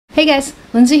Hey guys,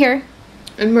 Lindsay here.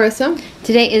 And Marissa.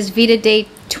 Today is Veda Day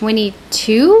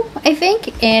 22, I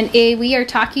think, and we are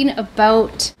talking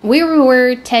about where we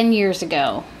were 10 years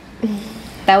ago.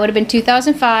 That would have been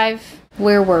 2005.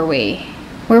 Where were we?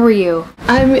 Where were you?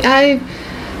 I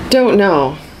don't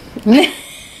know. I'm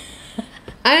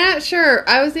not sure.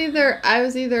 I was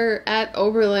either at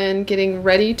Oberlin getting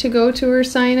ready to go to her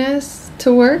sinus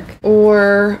to work,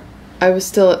 or I was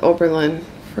still at Oberlin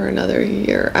for another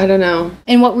year. I don't know.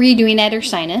 And what were you doing at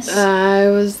Ursinus? I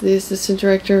was the assistant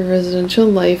director of residential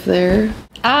life there.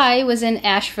 I was in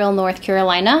Asheville, North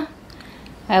Carolina.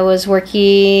 I was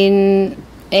working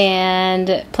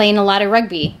and playing a lot of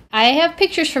rugby. I have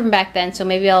pictures from back then, so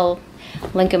maybe I'll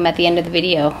link them at the end of the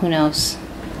video. Who knows?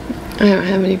 I don't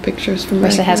have any pictures from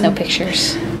back then. Marissa has no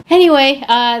pictures. Anyway,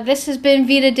 this has been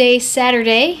Veda Day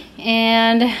Saturday,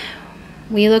 and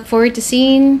we look forward to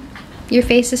seeing your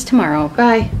faces tomorrow.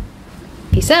 Bye.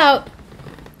 Peace out.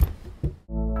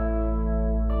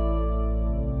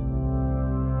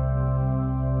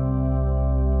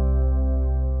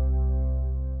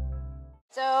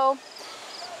 So,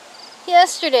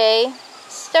 yesterday,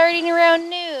 starting around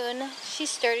noon, she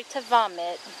started to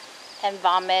vomit and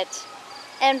vomit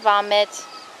and vomit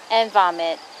and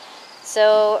vomit.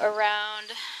 So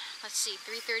around, let's see,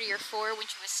 3:30 or 4, when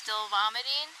she was still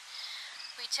vomiting,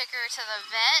 we took her to the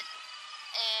vet,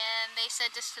 and they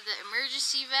sent us to the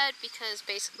emergency vet because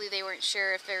basically they weren't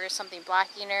sure if there was something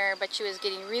blocking her, but she was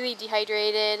getting really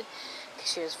dehydrated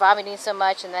because she was vomiting so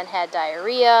much and then had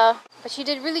diarrhea. But she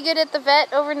did really good at the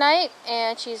vet overnight,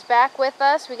 and she's back with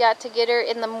us. We got to get her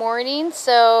in the morning,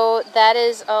 so that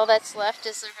is all that's left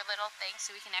is her little thing,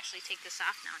 so we can actually take this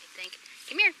off now, I think.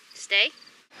 Come here, stay.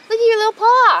 Look at your little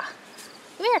paw.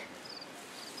 Come here.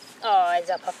 Oh, it's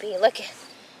a puppy. Look at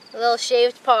a little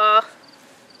shaved paw.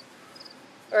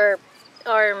 Or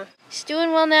arm. She's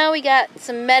doing well now. We got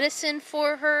some medicine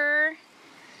for her,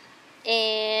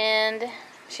 and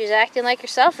she's acting like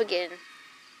herself again.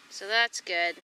 So that's good.